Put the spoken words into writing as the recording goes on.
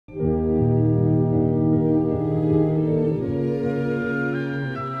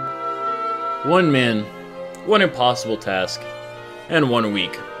One man, one impossible task, and 1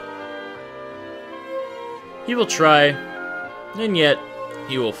 week. He will try, and yet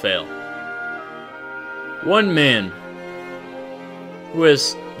he will fail. One man who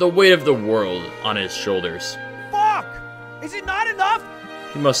has the weight of the world on his shoulders. Fuck! Is it not enough?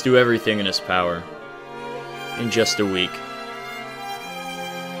 He must do everything in his power in just a week.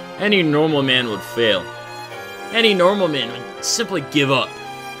 Any normal man would fail. Any normal man would simply give up.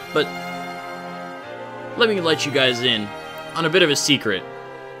 But let me let you guys in on a bit of a secret.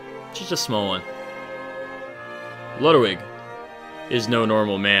 Just a small one. Ludwig is no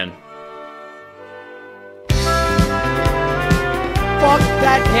normal man. Fuck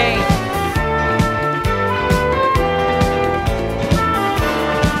that game!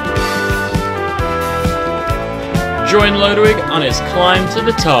 Join Ludwig on his climb to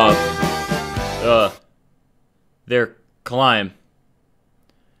the top. Their climb.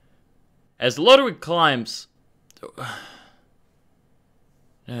 As Ludwig climbs...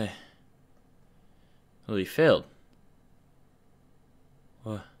 well, he failed.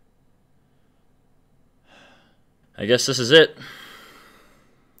 What? I guess this is it.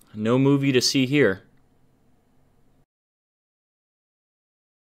 No movie to see here.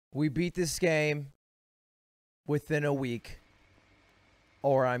 We beat this game within a week,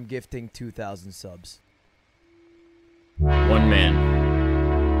 or I'm gifting 2,000 subs. One man.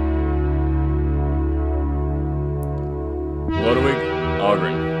 Ludwig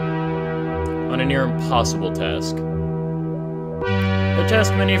Ogren. On a near impossible task. A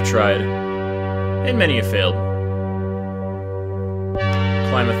task many have tried, and many have failed.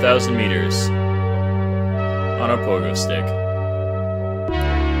 Climb 1,000 meters on a pogo stick.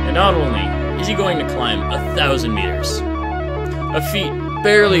 And not only is he going to climb 1,000 meters, a feat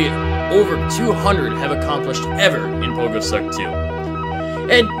barely over 200 have accomplished ever in Pogo Stuck 2.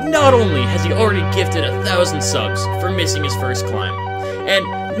 And not only has he already gifted 1,000 subs for missing his first climb, and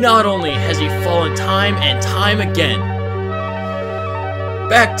not only has he fallen time and time again,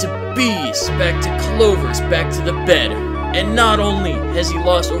 back to bees, back to clovers, back to the bed, and not only has he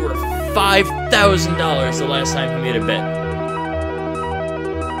lost over $5,000 the last time he made a bet.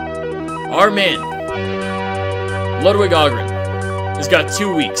 Our man, Ludwig Ogren, has got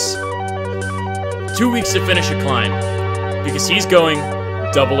 2 weeks. 2 weeks to finish a climb, because he's going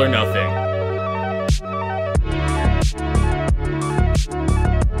double or nothing.